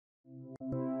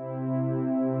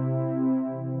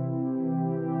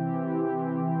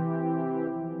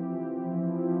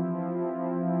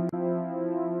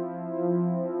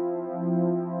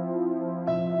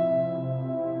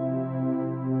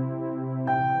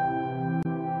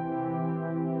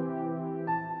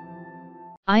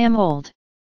I am old.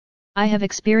 I have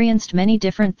experienced many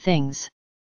different things.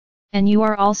 And you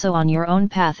are also on your own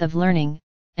path of learning,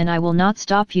 and I will not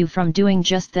stop you from doing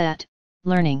just that,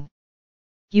 learning.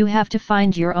 You have to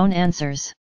find your own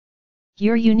answers.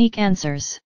 Your unique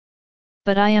answers.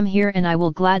 But I am here and I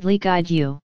will gladly guide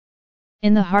you.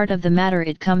 In the heart of the matter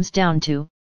it comes down to,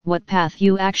 what path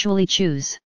you actually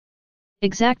choose.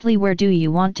 Exactly where do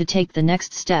you want to take the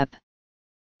next step?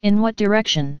 In what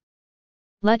direction?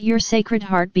 Let your sacred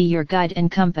heart be your guide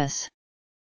and compass.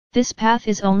 This path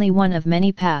is only one of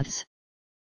many paths.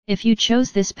 If you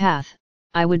chose this path,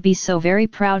 I would be so very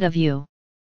proud of you.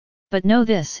 But know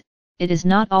this, it is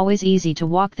not always easy to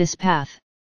walk this path.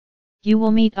 You will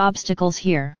meet obstacles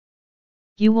here.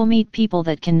 You will meet people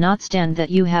that cannot stand that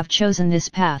you have chosen this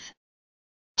path.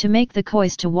 To make the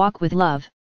choice to walk with love,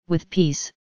 with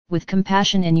peace, with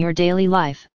compassion in your daily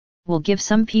life, will give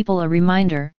some people a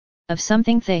reminder of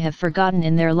something they have forgotten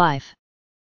in their life.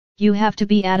 You have to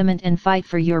be adamant and fight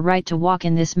for your right to walk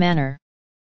in this manner.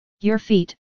 Your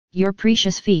feet, your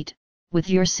precious feet, with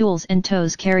your soles and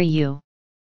toes carry you.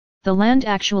 The land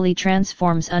actually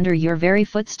transforms under your very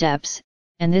footsteps,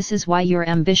 and this is why your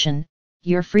ambition,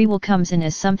 your free will comes in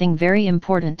as something very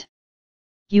important.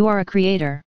 You are a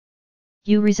creator.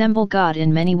 You resemble God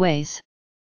in many ways.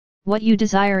 What you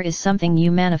desire is something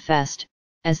you manifest,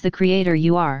 as the creator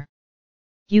you are.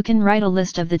 You can write a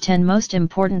list of the 10 most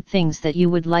important things that you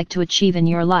would like to achieve in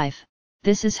your life.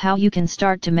 This is how you can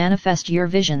start to manifest your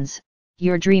visions,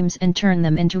 your dreams and turn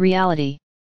them into reality.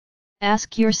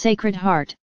 Ask your sacred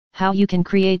heart, how you can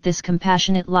create this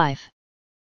compassionate life.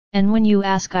 And when you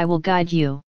ask I will guide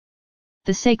you.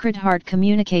 The Sacred Heart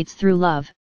communicates through love,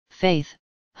 faith,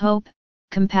 hope,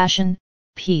 compassion,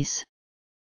 peace.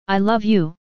 I love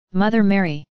you, Mother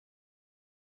Mary.